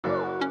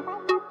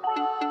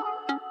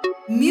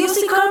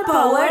Musical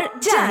Power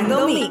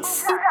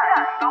Djyahndomix.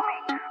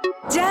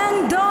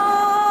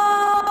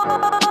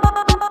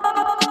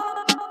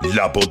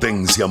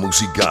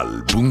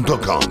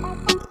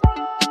 Lapotenciamusical.com.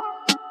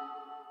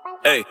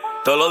 Ey,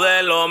 todo lo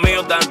de lo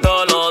mío están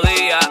todos los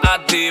días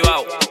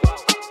activado.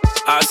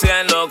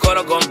 Haciendo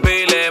coro con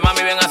pile,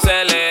 mami bien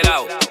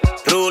acelerado.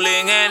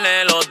 Ruling en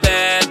el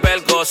hotel,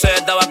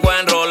 Percocet, tabaco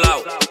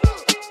enrolado.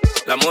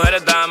 Las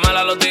mujeres están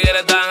malas, los tigres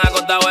están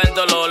acostados en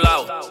todos los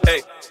lados.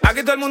 Ey,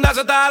 aquí todo el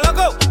mundazo está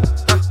loco,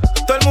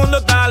 todo el mundo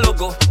está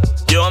loco.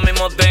 Yo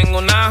mismo tengo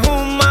una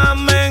juma,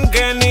 men,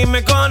 que ni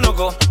me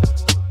conozco.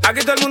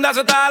 Aquí todo el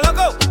mundazo está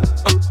loco,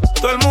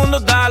 todo el mundo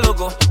está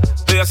loco.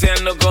 Estoy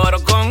haciendo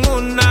coro con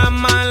una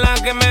mala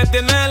que me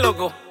tiene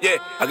loco. Yeah,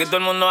 aquí todo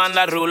el mundo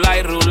anda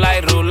rulay,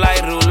 rulay,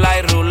 rulay,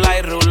 rulay,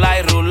 rulay, rulay,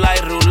 rulay,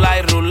 rulay,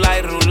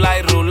 rulay,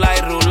 rulay,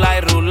 rulay,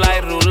 rulay,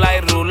 rulay,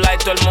 rulay, rulay.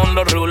 Todo el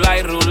mundo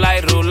rulay,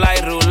 rulay,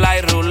 rulay,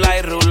 rulay,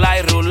 rulay,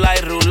 rulay,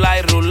 rulay, rulay,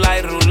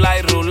 rulay,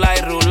 rulay,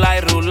 rulay,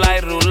 rulay,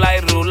 rulay,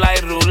 rulay,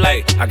 rulay,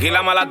 rulay. Aquí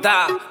la mala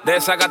está,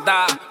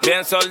 desacatá,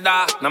 bien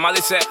soldada, nada más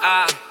dice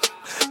ah.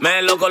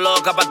 Me lo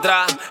coloca para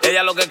atrás.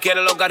 Ella lo que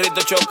quiere, los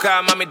carritos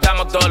chocar. Mami,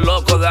 estamos todos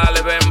locos.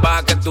 Dale, ven,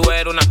 baja que tú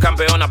eres una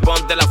campeona.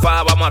 Ponte la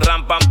faja, vamos a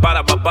ram, pam,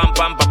 para, pam, pam,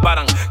 pam,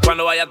 paran.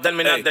 Cuando vaya a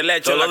terminar, te le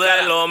echo la cara. Todo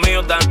de lo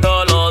mío están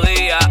todos los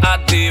días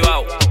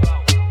activados.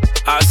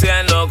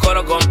 Haciendo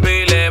coro con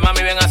pile,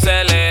 mami, bien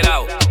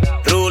acelerado.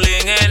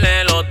 Ruling en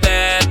el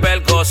hotel,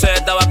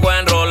 Percocet, tabaco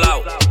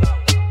enrolado.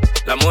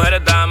 Las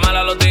mujeres están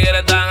malas, los tigres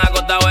están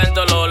acostados en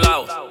todos los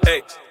lados.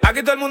 Ey,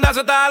 aquí todo el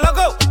mundazo está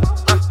loco.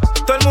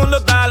 Todo el mundo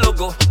está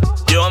loco.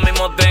 Yo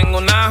mismo tengo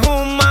una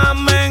juma,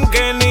 men,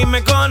 que ni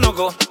me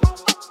conozco.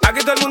 Aquí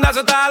todo el mundazo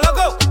está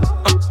loco,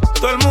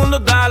 todo el mundo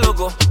está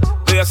loco.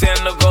 Estoy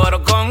haciendo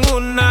coro con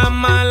una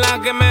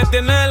mala que me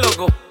tiene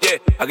loco.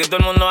 Yeah, aquí todo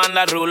el mundo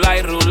anda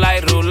rulay,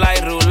 rulay,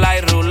 rulay, rulay,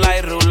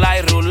 rulay,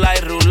 rulay,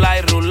 rulay,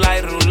 rulay,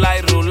 rulay,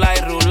 rulay,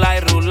 rulay, rulay,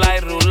 rulay,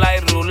 rulay,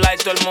 rulay.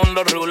 Todo el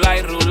mundo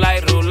rulay,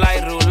 rulay,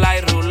 rulay,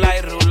 rulay, rulay,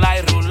 rulay,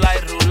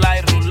 rulay, rulay,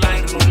 rulay,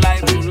 rulay,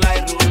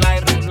 rulay,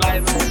 rulay,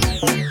 rulay.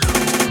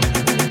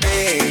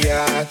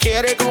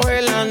 Quiere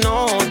coger la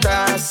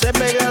nota, se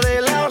pega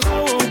de la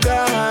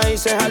juca y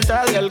se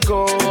jalta de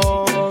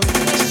alcohol.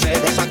 Se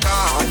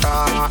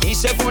desacata y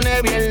se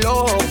pone bien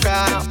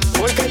loca,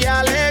 porque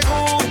ya le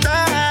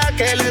gusta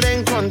que le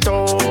den con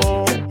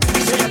todo.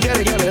 Si ella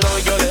quiere yo le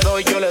doy, yo le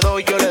doy, yo le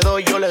doy, yo le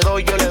doy, yo le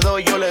doy, yo le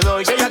doy, yo le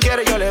doy. Si ella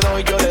quiere yo le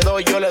doy, yo le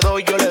doy, yo le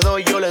doy, yo le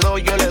doy, yo le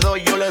doy, yo le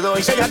doy, yo le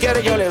doy. Si ella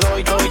quiere yo le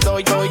doy, doy,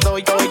 doy, doy,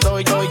 doy, doy,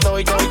 doy, doy,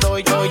 doy, doy,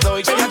 doy, doy,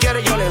 doy. Si ella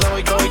quiere yo le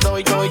doy, doy,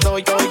 doy, doy,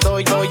 doy, doy,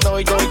 doy, doy,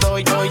 doy,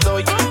 doy, doy, doy,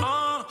 doy.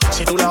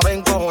 Si tú la ves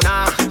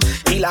encojonada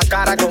y la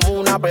cara como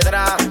una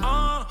pedra,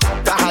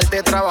 dejar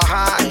de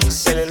trabajar,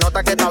 se le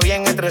nota que está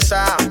bien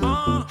estresada.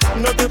 No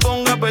te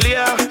pongas a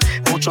pelear,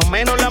 mucho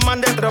menos la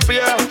mande a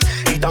trapear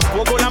y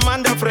tampoco la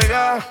mande a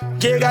fregar.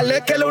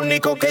 Llégale que lo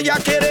único que ella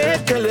quiere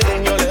es que le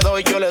den. Yo le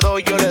doy, yo le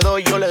doy, yo le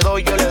doy, yo le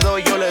doy, yo le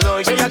doy, yo le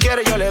doy. Si ella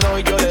quiere yo le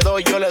doy, yo le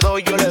doy, yo le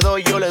doy, yo le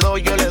doy, yo le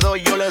doy, yo le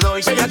doy, yo le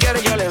doy. Si ella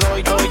quiere yo le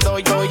doy, doy,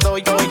 doy, doy,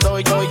 doy, doy,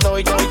 doy, doy,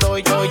 doy, doy,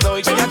 doy, doy,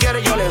 doy. Si ella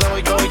quiere yo le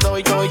doy, doy,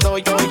 doy, doy,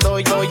 doy, doy,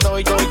 doy, doy,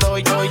 doy,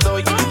 doy, doy,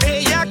 doy, doy.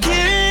 Ella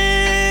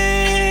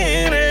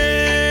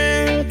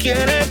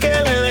quiere que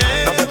le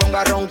den. No te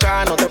pongas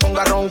ronca, no te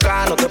pongas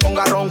ronca, no te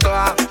pongas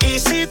ronca. Y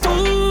si tú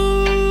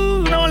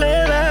no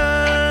le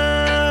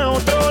das,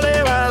 otro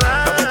le va a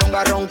dar. No te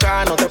pongas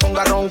ronca, no te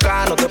pongas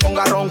ronca, no te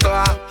pongas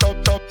ronca.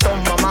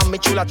 Toma, mami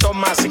chula,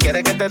 toma. Si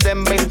quieres que te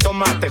den, ven,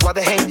 toma. Te voy a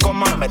dejar en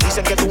coma. Me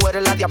dicen que tú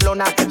eres la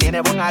diablona, que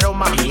tiene buen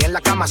aroma. Y en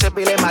la cama se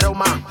pile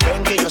maroma.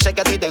 Ven que yo sé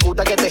que a ti te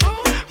gusta que te.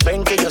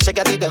 Ven que yo sé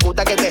que a ti te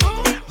gusta que te.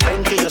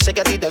 Ven que yo sé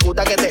que a ti te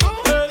gusta que te.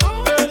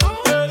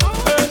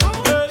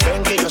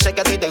 Ven que yo sé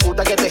que a ti te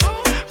gusta que te.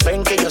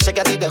 Ven que yo sé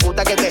que a ti te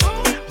gusta que te.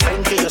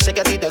 Ven que yo sé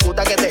que a ti te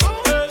gusta que te.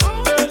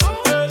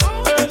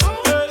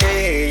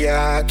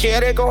 Ella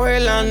quiere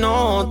coger la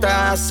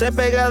nota, se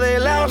pega de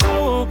la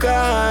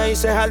juca y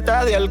se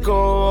jalta de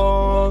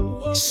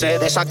alcohol. Se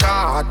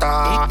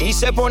desacata y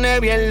se pone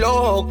bien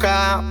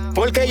loca,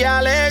 porque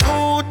ya le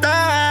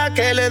gusta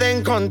que le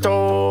den con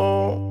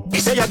todo. Y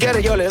si ella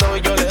quiere yo le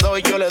doy, yo le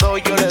doy, yo le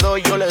doy, yo le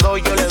doy, yo le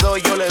doy, yo le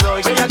doy, yo le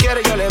doy. Si ella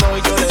quiere yo le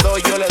doy, yo le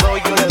doy, yo le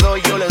doy, yo le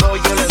doy, yo le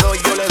doy, yo le doy,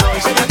 yo le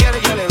doy. Si ella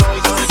quiere yo le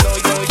doy, doy,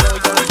 doy, doy, doy,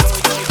 doy, doy.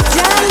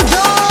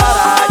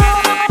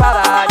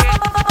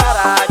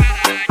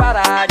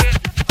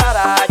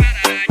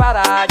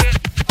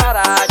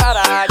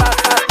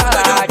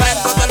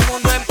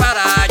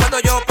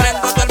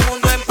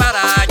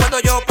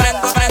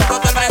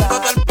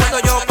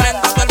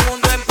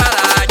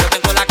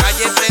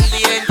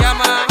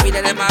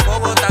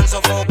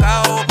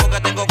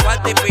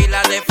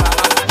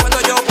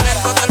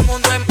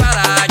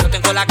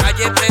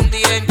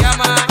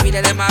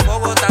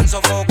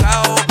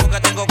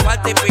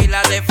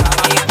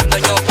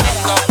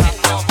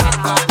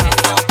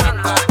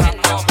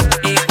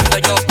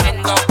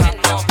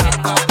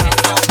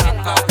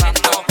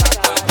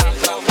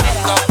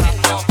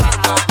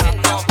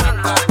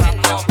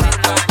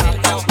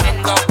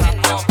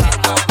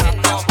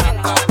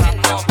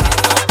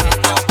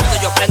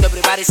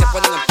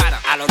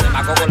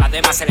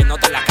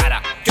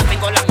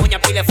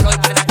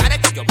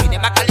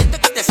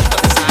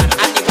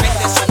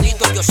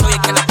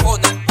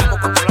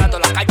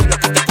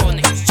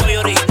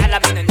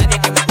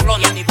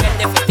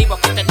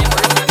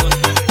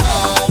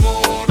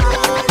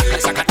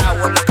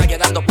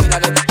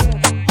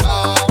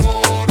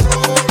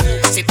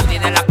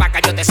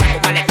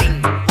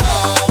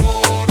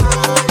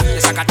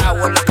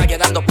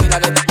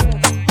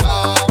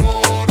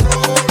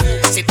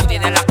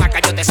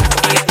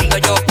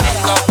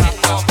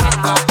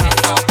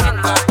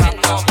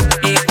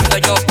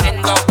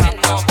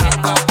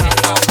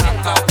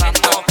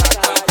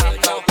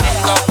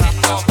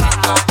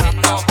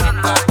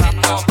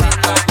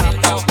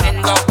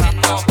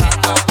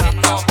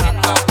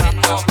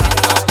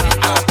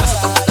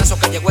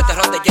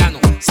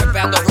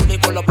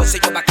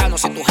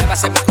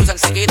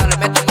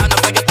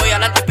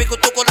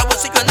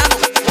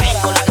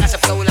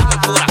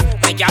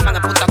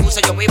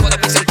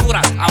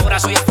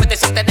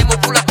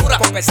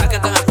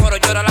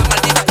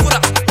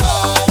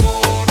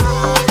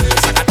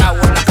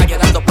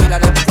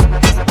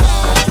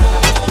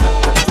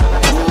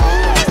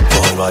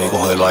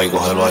 cógelo ahí,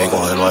 cógelo ahí,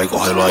 cógelo ahí,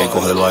 cógelo ahí,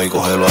 cógelo ahí,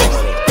 cógelo ahí.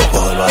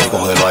 Cógelo ahí,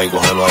 cógelo ahí,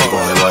 cógelo ahí,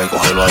 cógelo ahí,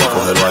 cógelo ahí,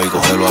 cógelo ahí,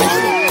 cógelo ahí.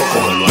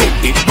 Cógelo ahí,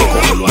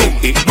 cógelo ahí,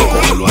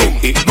 cógelo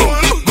ahí,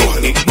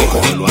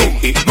 cógelo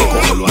ahí,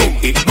 cógelo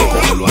ahí,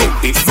 cógelo ahí.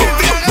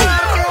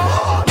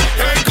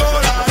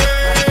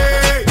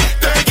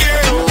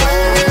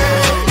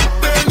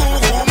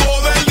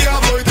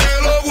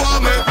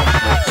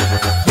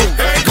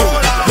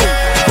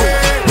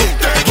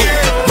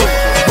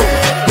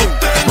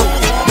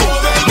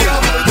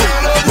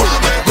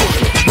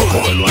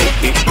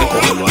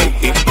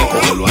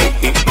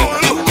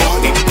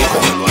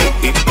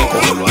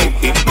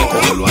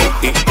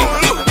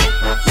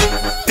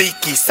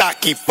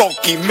 Saki,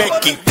 poki,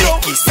 meki,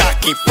 tiki,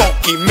 saki,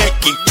 poki,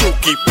 meki,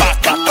 chuki,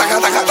 paca, taca,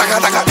 taca, taca,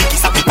 taca, tiki,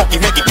 saki, poki,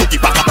 meki, chuki,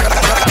 paca, taca,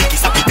 taca, taca, tiki,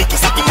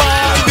 saki,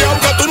 mande,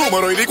 busca tu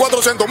número y di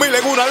 400,000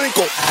 en una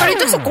disco.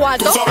 Ahorita su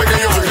cuarto. Tú sabes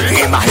que yo soy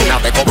rico.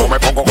 Imagínate cómo me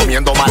pongo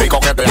comiendo marico,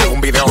 que te hago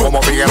un video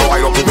como Figueroa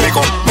y lo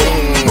publico.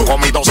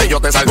 Con mi dosis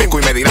yo te salpico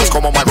y me dirás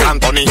como Marc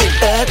Anthony.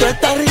 Esto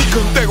está rico.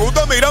 ¿Te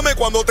gusta? Mírame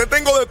cuando te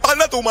tengo de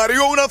espalda tu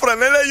marido una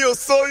franela y yo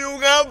soy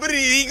un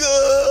abrigo.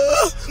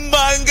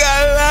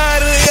 Manga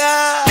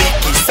larga.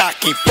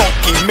 Saki,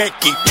 poki,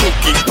 meki,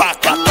 chuki,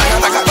 paca, taca,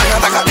 taca, taca,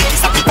 taca, tiki,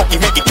 saki, poki,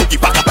 meki, chuki,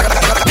 paca, taca,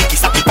 taca, taca, tiki,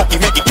 saki, poki,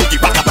 meki, chuki,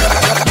 paca, taca,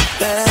 taca, taca.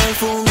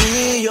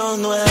 Perfumillo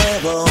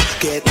nuevo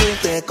que tú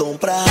te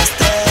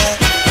compraste.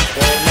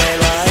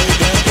 Pónmelo ahí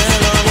que te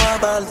lo voy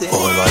a partir.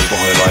 Cógelo ahí,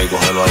 cógelo ahí,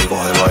 cógelo ahí,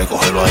 cógelo ahí,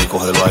 cógelo ahí,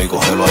 cógelo ahí,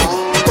 cógelo ahí.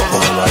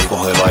 Cógelo ahí,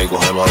 cógelo ahí,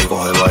 cógelo ahí,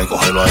 cógelo ahí,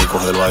 cógelo ahí,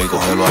 cógelo ahí,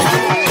 cógelo ahí.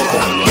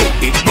 Cógelo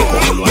ahí,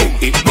 cógelo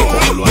ahí,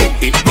 cógelo ahí,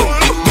 cógelo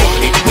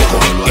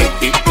ahí,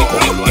 cógelo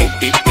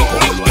ahí,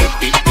 cógelo ahí.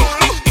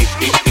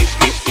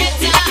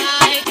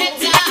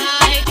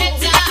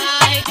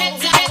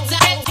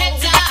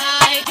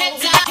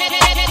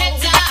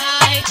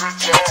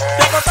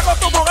 Te acosté con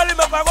tu mujer y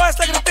me pagó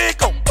ese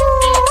gritico.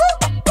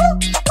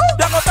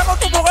 Te acosté con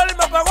tu mujer y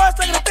me pagó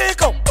ese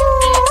gritico.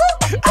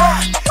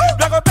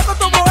 Te acosté con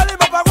tu mujer y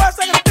me pagó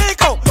ese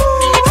gritico.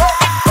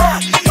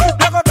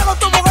 Te acosté con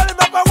tu mujer y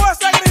me pagó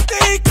ese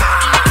gritico.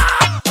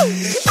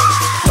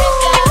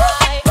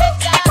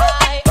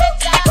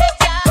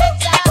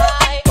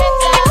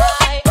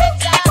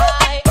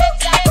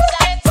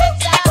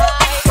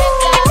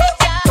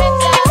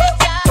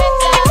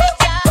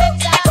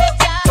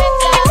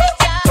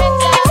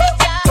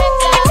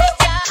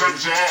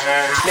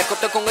 Me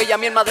acosté con ella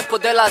mi alma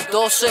después de las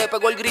 12.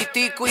 Pegó el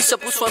gritico y se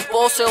puso en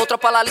pose. Otra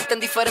para la lista en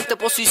diferentes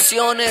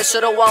posiciones.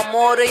 Cero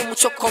amores y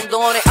muchos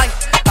condones. Ay,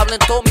 hablen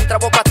todo mientras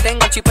bocas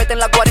tengan. Chipete en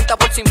la 40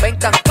 por si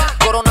inventan.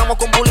 Coronamos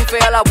con bullying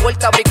fea a la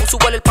vuelta. Brico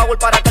sube el power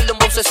para que el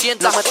dembow se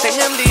sienta. No me estén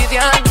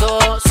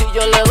envidiando si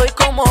yo le doy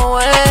como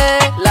es.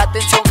 La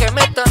atención que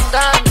me están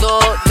dando,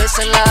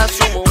 désenla a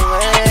su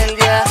mujer,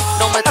 yeah.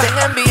 No me estén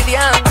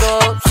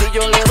envidiando si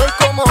yo le doy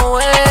como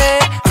es.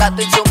 La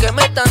atención que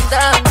me están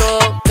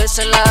dando,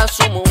 désenla a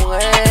su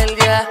mujer,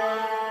 yeah.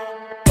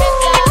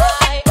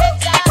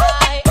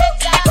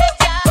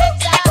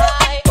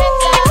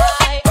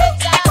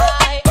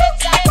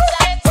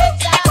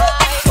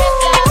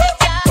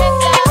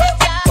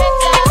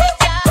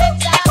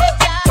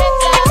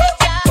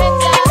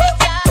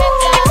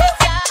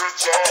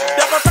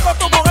 Te acosté con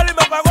tu mujer y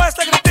me pagó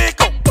ese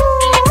gritico.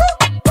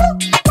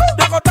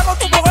 Te acosté con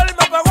tu mujer y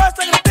me pagó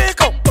ese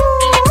gritico.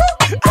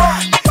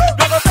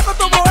 Te acosté con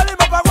tu mujer y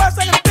me pagó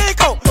ese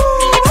gritico.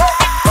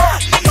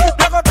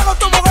 Te acosté con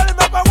tu mujer y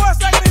me pagó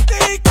ese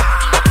gritico.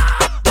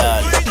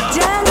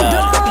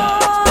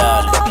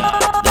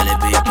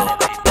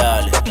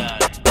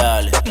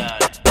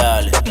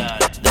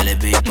 Dale,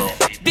 Pipo.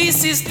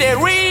 This is the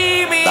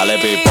remix. Dale,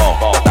 Pipo.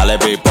 Dale,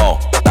 Pipo.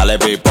 Dale,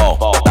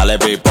 Pipo. Dale,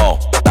 Pipo.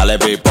 Dale,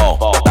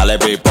 Pipo. Dale,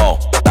 Pipo.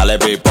 Dale,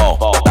 Pipo.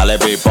 Dale,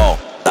 Pipo.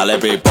 Dale,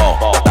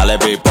 Pipo. Dale,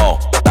 Pipo.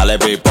 Dale,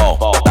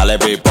 Pipo. Dale,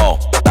 Pipo.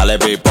 Dale,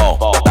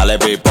 Pipo. Dale,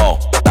 Pipo.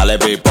 Dale,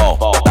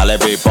 Pipo. Dale,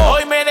 Pipo.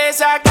 Hoy me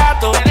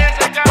desacato, voy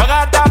a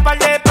gastar par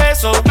de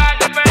pesos.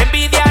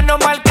 Envidia no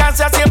me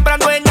alcanza, siempre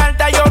ando en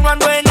alta, yo no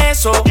ando en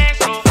eso.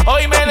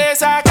 Hoy me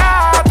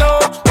desacato,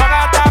 voy a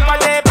gastar par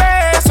de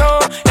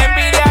pesos.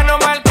 Envidia no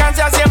me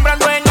alcanza, siempre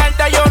ando en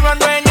alta, yo no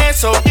ando en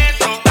eso.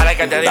 Dale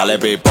que te digo. Dale,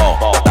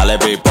 Pipo. Dale,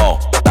 Pipo.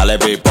 Dale,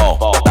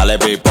 Pipo. Dale,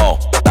 Pipo.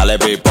 Dale,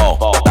 Pipo.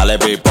 Dale,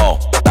 Pipo.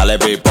 Dale,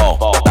 Pipo.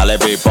 Dale,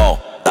 Pipo.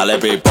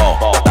 Dale, Pipo.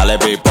 Dale,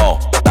 Pipo.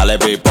 Dale,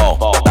 Pipo.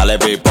 Dale,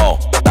 Pipo.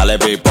 Dale,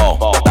 Pipo.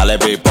 Dale,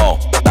 Pipo.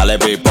 Dale,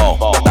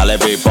 Pipo. Dale,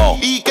 Pipo.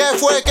 ¿Y qué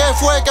fue? ¿Qué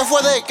fue? ¿Qué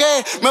fue de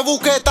qué? Me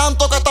busqué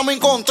tanto que hasta me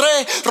encontré.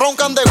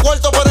 Roncan de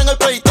cuarto pero en el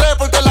Play 3,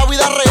 porque en la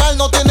vida real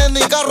no tienen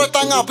ni carro,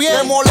 están a pie.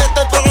 Me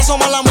molesta el progreso,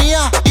 mala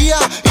mía. Ia,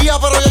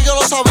 pero yo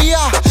lo sabía.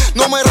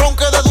 No me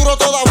ronque de duro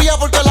todavía,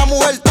 porque la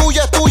mujer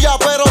tuya es tuya,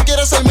 pero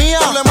quiere ser mía.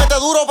 Tú le metes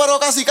duro, pero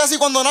casi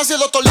cuando nace el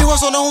doctor dijo,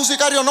 eso no es un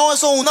sicario, no,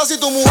 eso es un nazi.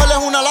 Tu mujer es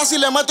una lazi,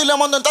 le meto y le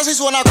mando en taxi.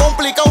 Suena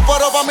complicado,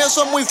 pero para mí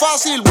eso es muy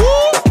fácil.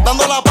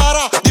 Dando la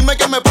para, dime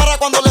que me para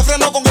cuando le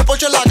freno con el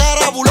poche en la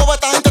cara. Buloba,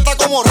 esta gente está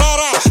como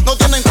rara. No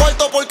tienen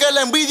cuarto porque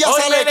la envidia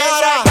Hoy sale me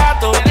cara.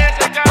 desacato,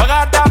 voy a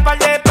gastar par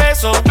de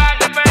pesos.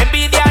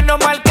 Envidia no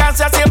me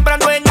alcanza, siempre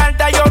ando en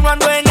alta,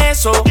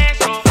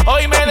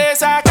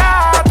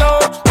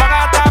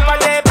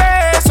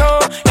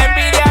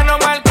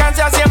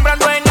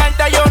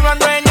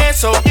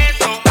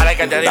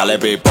 dale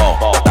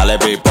pipo, dale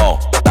pipo,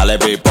 dale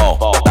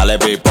pipo, dale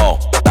pipo,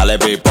 dale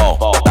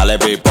pipo, dale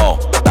pipo,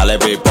 dale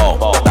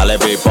pipo, dale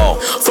pipo.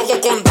 Fuego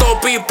con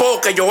todo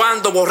pipo, que yo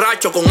ando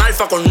borracho, con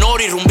Alfa, con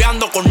Nori,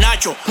 rumbeando con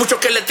Nacho. Muchos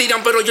que le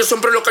tiran, pero yo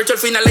siempre lo cacho al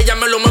final. Ella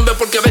me lo mueve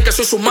porque ve que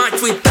soy su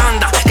macho y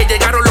tanda. Que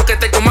llegaron los que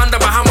te comandan,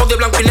 bajamos de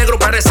blanco y negro,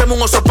 parecemos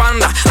un oso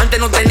panda. Antes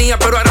no tenía,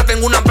 pero ahora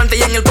tengo una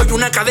pantalla en el cuello,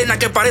 una cadena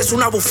que parece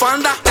una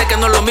bufanda. De que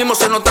no es lo mismo,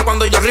 se nota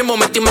cuando yo rimo.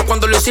 Metimos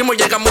cuando lo hicimos,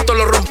 llegamos, todos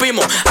lo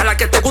rompimos. A la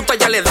que te gusta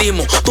ya le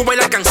dimos. Tú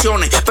bailas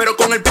canciones, pero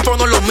con el pipo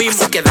no es lo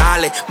mismo. Así que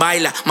dale,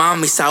 baila,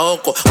 mami,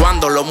 saoco.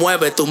 Cuando lo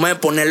mueves, tú me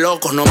pones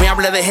loco. No me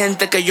hables de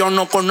gente que yo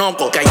no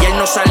conozco. Que ayer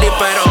no salí,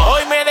 pero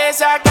hoy me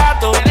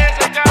desacato.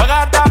 Voy a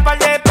gastar par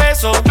de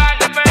pesos.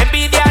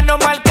 Envidia no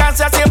me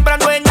alcanza, siempre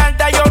ando en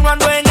alta, yo no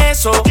ando en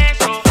eso.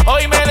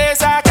 Hoy me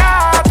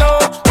desacato.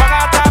 Voy a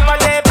gastar par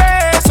de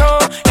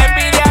pesos.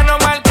 Envidia no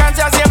me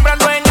alcanza, siempre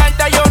ando en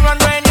alta, yo no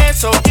ando en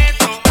eso.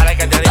 Dale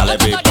que te digo. Dale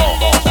pipo,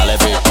 dale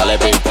pipo, dale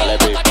pipo, dale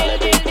pipo.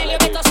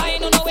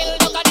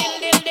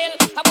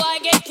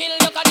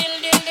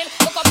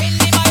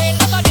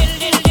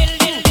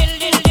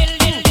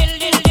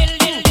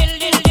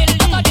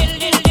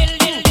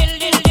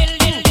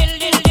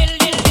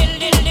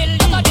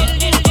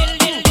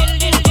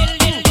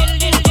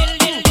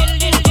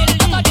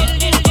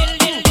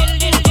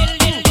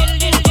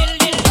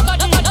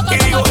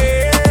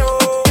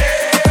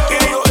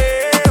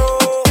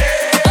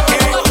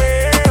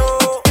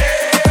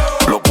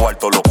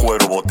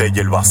 Y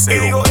el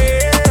vacío.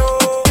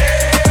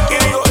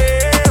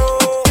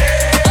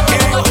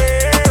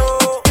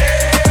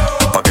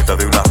 Pa' que te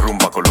dé una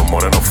rumba con los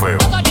morenos feos.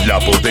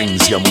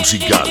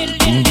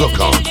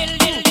 Lapotenciamusical.com.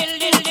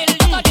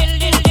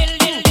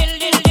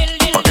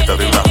 Pa' que te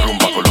dé una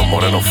rumba con los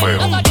morenos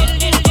feos.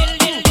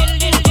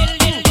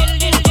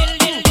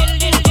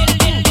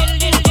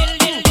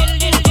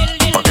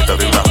 Pa' que te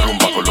dé una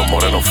rumba con los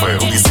morenos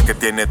feos. Dice que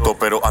tiene todo,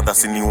 pero anda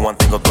sin ningún.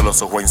 Tengo todos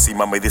los ojos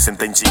encima, me dicen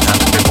ten china.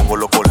 Me pongo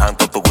loco el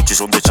hanto, todos Gucci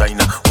son de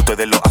China.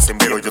 Ustedes lo hacen,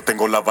 pero yo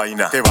tengo la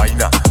vaina. ¿Qué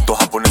vaina? Dos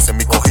japoneses en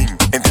mi cojín.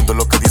 Entiendo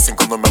lo que dicen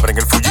cuando me abren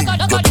el fujín.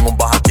 Yo tengo un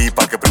baja aquí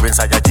para que prueben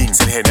Saiyajin.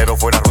 Si el género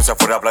fuera Rusia,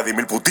 fuera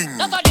Vladimir Putin.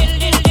 Pa'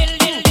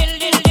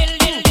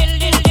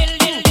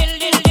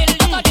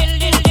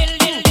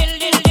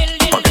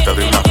 que te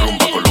dé una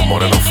rumba con los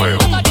morenos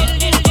feos. Pa'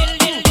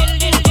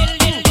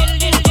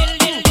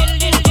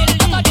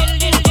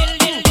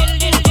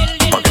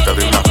 que te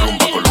dé una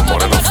rumba con los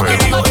morenos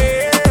feos.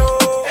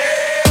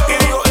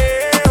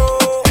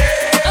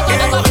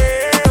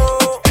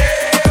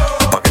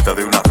 Pa' que te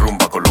dé una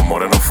rumba con los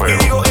morenos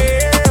feos.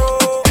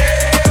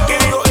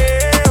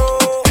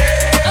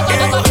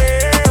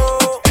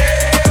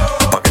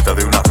 Pa' que te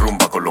dé una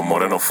rumba con los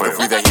morenos feos.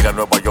 Fui de gira a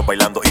Nueva York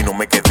bailando y no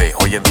me quedé.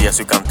 Hoy en día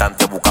soy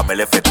cantante, búscame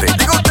el FT.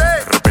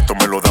 Respeto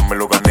me lo dan, me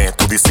lo gané.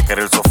 Tú dices que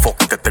eres el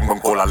sofoque y te tengo en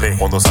colalé.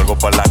 Cuando salgo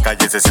para la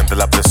calle se siente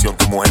la presión.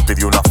 Tu mujer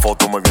pidió una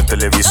foto, me vio en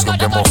televisión.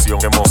 Qué emoción,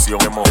 qué emoción,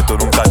 qué emoción. Esto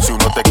nunca chu,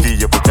 no te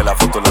quilles porque la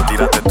foto la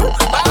tiraste tú.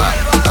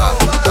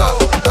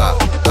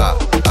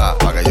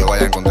 Pa' que yo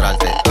vaya a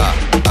encontrarte.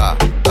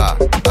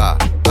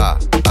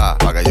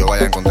 Pa' que yo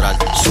vaya a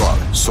encontrarte.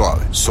 Suave,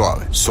 suave,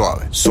 suave,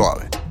 suave,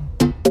 suave.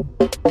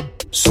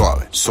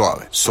 Suave,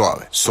 suave,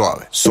 suave,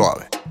 suave,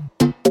 suave.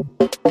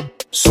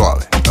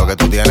 Suave, lo que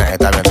tú tienes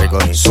está bien rico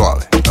y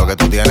suave. Lo que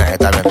tú tienes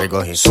está bien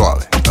rico y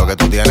suave. Lo que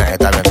tú tienes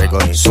está bien rico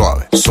y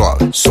suave,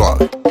 suave,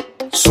 suave,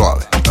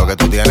 suave. Lo que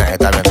tú tienes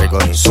está bien rico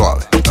y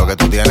suave. Lo que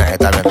tú tienes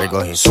está bien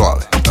rico y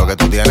suave. Lo que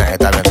tú tienes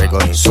está bien rico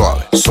y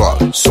suave,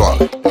 suave,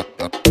 suave.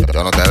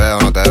 Yo no te veo,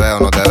 no te veo,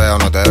 no te veo,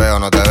 no te veo,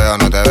 no te veo,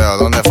 no te veo.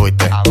 ¿Dónde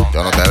fuiste?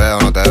 Yo no te veo,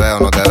 no te veo,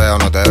 no te veo,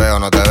 no te veo,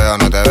 no te veo,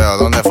 no te veo.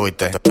 ¿Dónde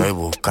fuiste? Estoy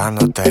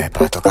buscándote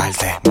pa'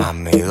 tocarte,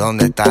 mami.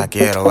 ¿Dónde estás?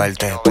 Quiero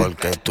verte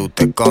porque tú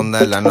te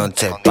escondes la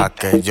noche pa'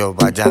 que yo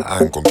vaya a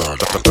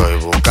encontrarte. Estoy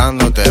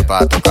buscándote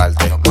pa'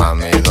 tocarte,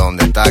 mami.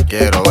 ¿Dónde estás?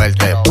 Quiero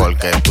verte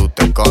porque tú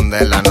te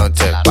escondes la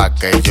noche pa'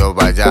 que yo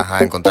vaya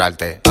a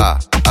encontrarte. Pa'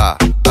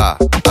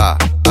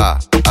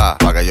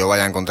 que yo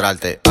vaya a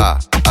encontrarte.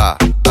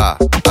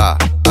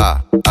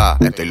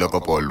 Estoy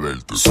loco por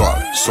verte.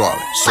 Suave, suave,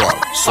 suave,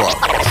 suave.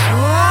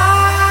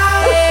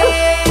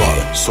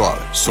 Suave,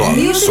 suave,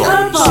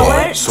 Musical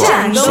Power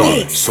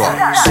Djyahndomix. suave,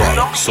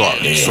 suave,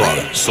 suave,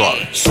 suave,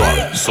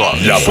 suave,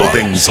 suave.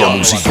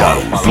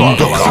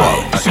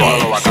 Lapotenciamusical.com.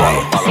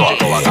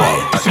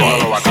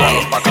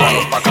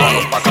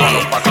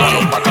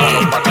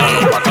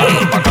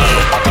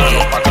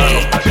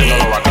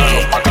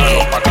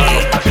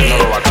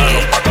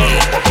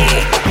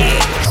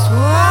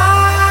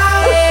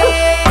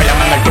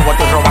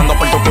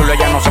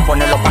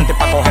 Pone los panties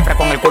pa' coger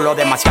fresco en el culo.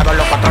 Demasiado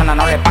los patrones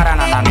no le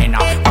paran a la nena.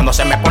 Cuando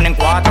se me ponen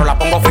cuatro la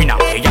pongo fina.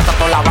 Y ya está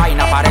toda la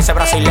vaina, parece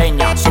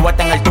brasileña.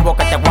 Súbete en el tubo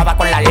que te guarda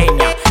con la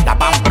leña. La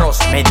Van Bros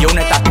me dio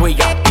una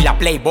estatuilla. Y la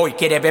Playboy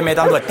quiere verme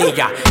dando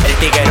estilla. El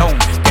tiguerón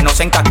que no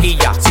se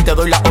encaquilla. Si te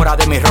doy la hora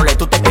de mis roles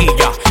tú te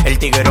quillas. El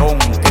tiguerón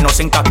que no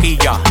se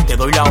encaquilla. Te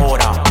doy la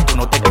hora, tú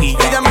no te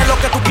quillas. Pídeme lo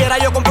que tú quieras,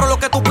 yo compro lo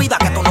que tú pidas.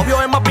 Que tu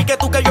novio es más pique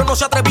tú que yo no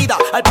sea atrevida.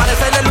 Al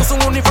parecer le luce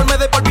un uniforme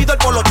de por vida. El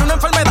polo es una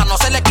enfermedad, no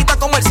se le quita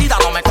como el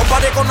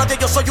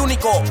soy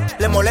único.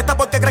 Le molesta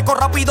porque crezco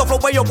rápido, flow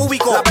bello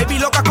púbico. La baby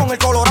loca con el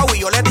colorado y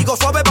yo le digo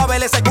suave pa'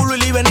 ver ese culo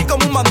y venir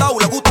como un mandado.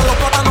 Le gustan los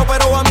plátanos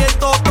pero a mí el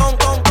tostón,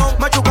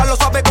 machucarlo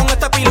suave con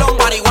este pilón.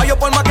 Pariguayo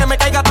por más que me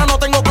caiga atrás no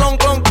tengo clon.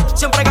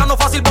 Siempre gano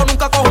fácil por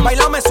nunca cojo.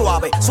 Bailame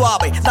suave,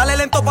 dale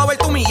lento pa' ver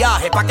tu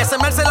millaje, pa' que se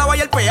me la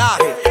vaya el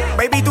peaje.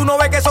 Baby, tú no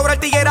ves que sobre el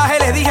tigueraje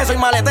les dije soy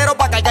maletero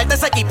pa' cargarte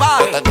ese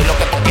equipaje. Yo te doy lo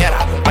que tú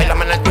quieras,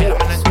 bailame en el tuyo.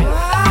 Yo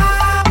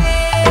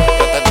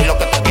te doy lo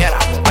que tú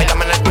quieras,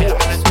 bailame en el tuyo.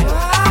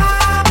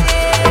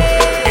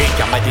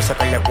 Ella me dice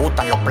que le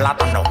gustan los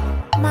plátanos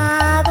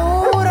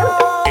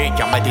Maduro.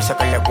 Ella me dice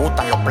que le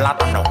gustan los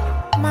plátanos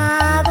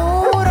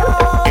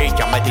Maduro.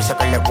 Ella me dice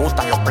que le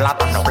gustan los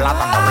plátanos,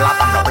 plátano,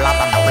 plátano,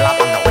 plátano,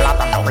 plátano,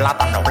 plátano,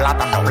 plátano, plátano,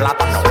 plátano,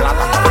 plátano,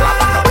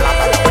 plátano,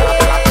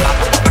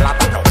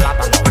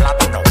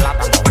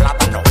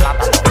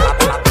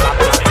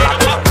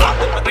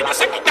 Ellos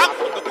se quitan,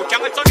 cuando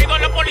escuchan el sonido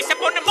la policía se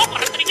ponen moco,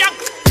 retrillan.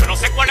 Yo no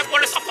sé cuál es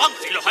ese afán,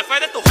 si los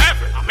jefes de tu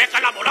jefe, a mí es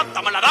que la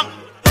volanta me la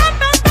dan.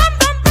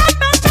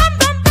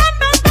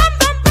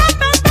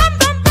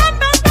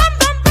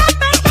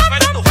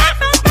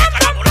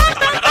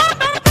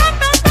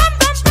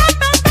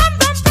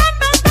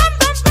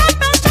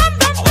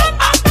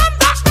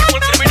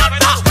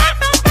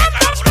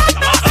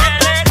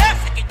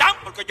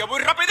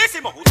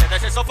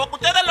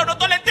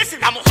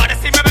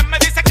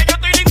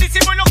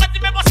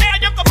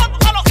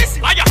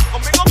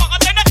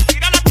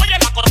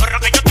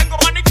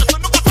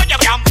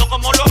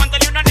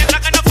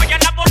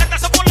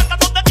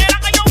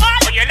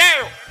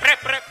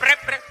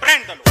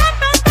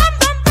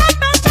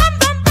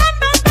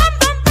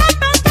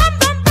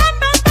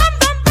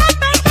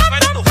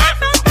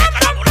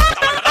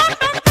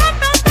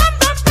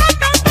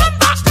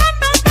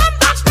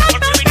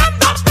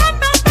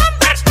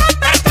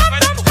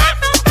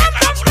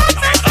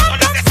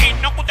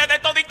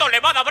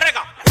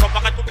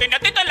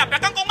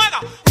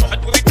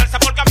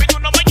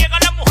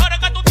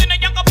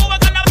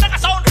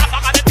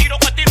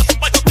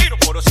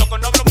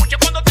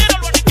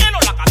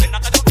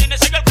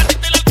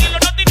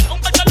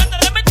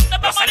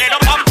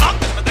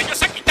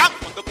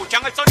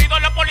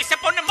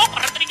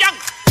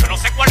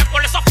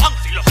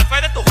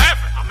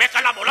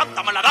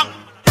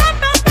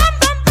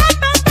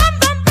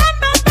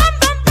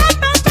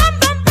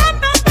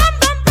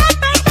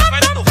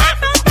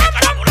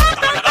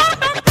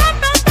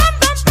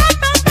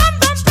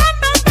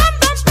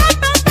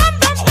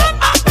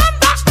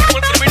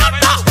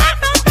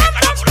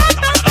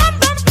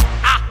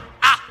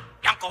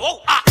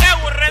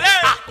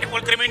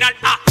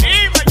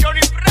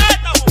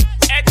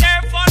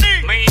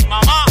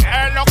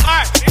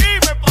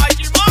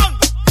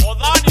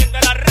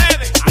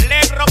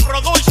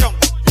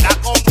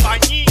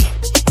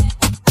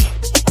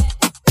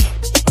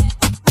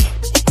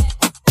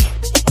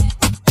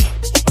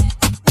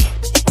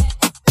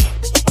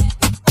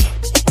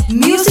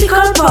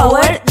 Musical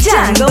Power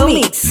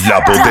Djyahndomix.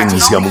 La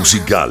potencia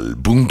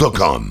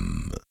musical.com